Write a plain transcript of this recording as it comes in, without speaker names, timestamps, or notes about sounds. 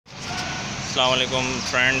अस्सलाम वालेकुम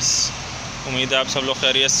फ्रेंड्स, उम्मीद है आप सब लोग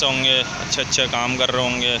खैरियत से होंगे, अच्छे काम कर रहे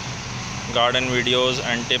होंगे। गार्डन वीडियोस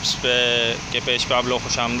एंड टिप्स के पेज पे आप लोग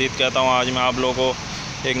खुशामदीद कहता हूँ। आज मैं आप लोगों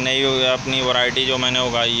को एक नई अपनी वैरायटी जो मैंने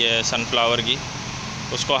उगाई है सनफ्लावर की,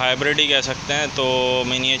 उसको हाइब्रिड ही कह सकते हैं। तो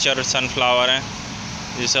मिनिएचर सनफ्लावर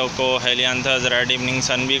हैं जिसको हेलियांथस रेड इवनिंग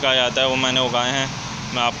सन भी कहा जाता है, वो मैंने उगाए हैं।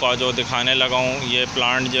 मैं आपको आज जो दिखाने लगा हूँ, ये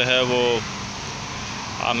प्लांट जो है वो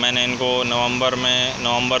मैंने इनको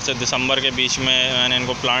नवंबर से दिसंबर के बीच में मैंने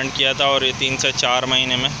इनको प्लांट किया था और ये 3 से 4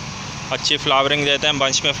 महीने में अच्छी फ्लावरिंग देते हैं,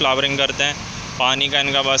 बंच में फ्लावरिंग करते हैं। पानी का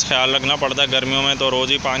इनका बस ख्याल रखना पड़ता है, गर्मियों में तो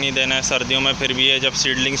रोज़ ही पानी देना है, सर्दियों में फिर भी ये जब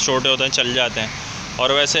सीडलिंग्स छोटे होते हैं चल जाते हैं।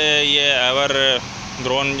 और वैसे ये एवर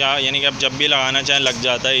ग्रोन यानी कि आप जब भी लगाना चाहें लग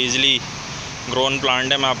जाता है, ईज़िली ग्रोन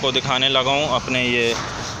प्लांट है। मैं आपको दिखाने लगा हूँ अपने ये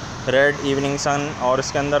रेड इवनिंग सन, और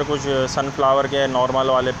इसके अंदर कुछ सनफ्लावर के नॉर्मल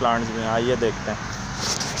वाले प्लांट्स भी हैं। आइए देखते हैं।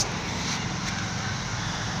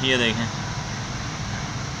 ये देखें,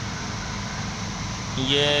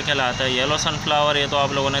 ये कहलाता है येलो सनफ्लावर। ये तो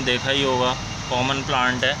आप लोगों ने देखा ही होगा, कॉमन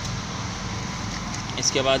प्लांट है।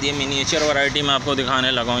 इसके बाद ये मिनिएचर वैरायटी मैं आपको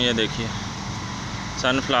दिखाने लगा हूँ। ये देखिए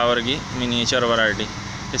सनफ्लावर की मिनिएचर वैरायटी।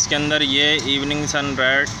 इसके अंदर ये इवनिंग सन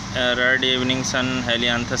रेड इवनिंग सन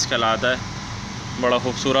हेलियांथस कहलाता है। बड़ा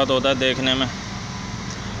खूबसूरत होता है देखने में।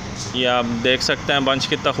 ये आप देख सकते हैं बंच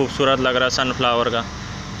कितना खूबसूरत लग रहा है सनफ्लावर का।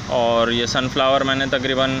 और ये सनफ्लावर मैंने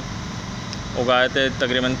तकरीबन उगाए थे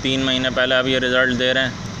 3 महीने पहले। अब ये रिज़ल्ट दे रहे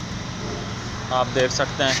हैं, आप देख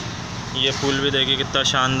सकते हैं। ये फूल भी देखिए कितना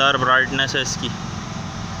शानदार ब्राइटनेस है इसकी।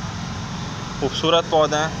 खूबसूरत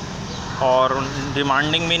पौधे हैं और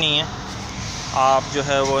डिमांडिंग भी नहीं है। आप जो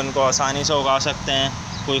है वो इनको आसानी से उगा सकते हैं।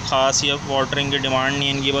 कोई ख़ास ये वाटरिंग की डिमांड नहीं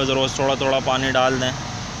है इनकी, बस रोज़ थोड़ा थोड़ा पानी डाल दें।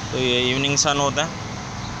 तो ये इवनिंग सन होता है,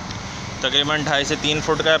 तकरीबन 2.5 से 3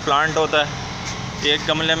 फुट का प्लांट होता है। एक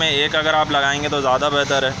गमले में एक अगर आप लगाएंगे तो ज़्यादा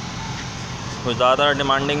बेहतर है। कुछ ज़्यादा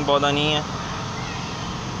डिमांडिंग पौधा नहीं है।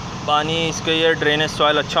 पानी इसके ये ड्रेनेज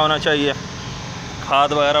सॉइल अच्छा होना चाहिए।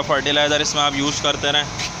 खाद वगैरह फर्टिलाइज़र इसमें आप यूज़ करते रहें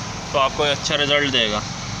तो आपको अच्छा रिज़ल्ट देगा।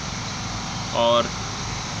 और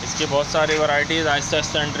इसकी बहुत सारी वैरायटीज़ आहिस्ता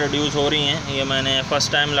आहिस्ता इंट्रोड्यूस हो रही हैं। ये मैंने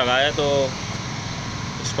फ़र्स्ट टाइम लगाया तो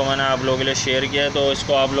इसको मैंने आप लोगों के लिए शेयर किया है। तो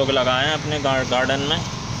इसको आप लोग लगाएं अपने गार्डन में,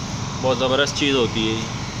 बहुत ज़बरदस्त चीज़ होती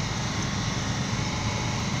है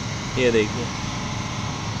ये देखिए।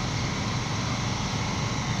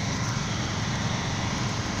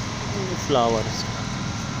 फ्लावर्स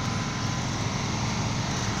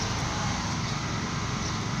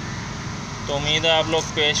तो उम्मीद है आप लोग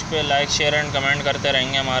पेज पे लाइक शेयर एंड कमेंट करते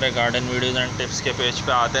रहेंगे। हमारे गार्डन वीडियोज़ एंड टिप्स के पेज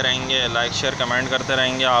पे आते रहेंगे, लाइक शेयर कमेंट करते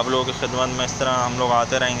रहेंगे। आप लोगों की खिदमत में इस तरह हम लोग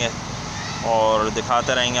आते रहेंगे और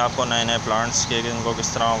दिखाते रहेंगे आपको नए नए प्लांट्स के इनको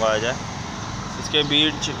किस तरह उगाया जाए। इसके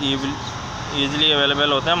बीज ईज़िली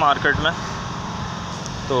अवेलेबल होते हैं मार्केट में,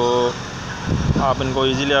 तो आप इनको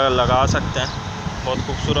ईज़िली लगा सकते हैं। बहुत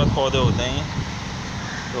खूबसूरत पौधे होते हैं ये।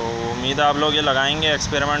 तो उम्मीद है आप लोग ये लगाएंगे,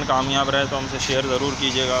 एक्सपेरिमेंट कामयाब रहे तो हमसे शेयर ज़रूर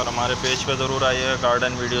कीजिएगा और हमारे पेज पे ज़रूर आइएगा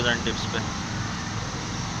गार्डन वीडियोज़ एंड टिप्स पे।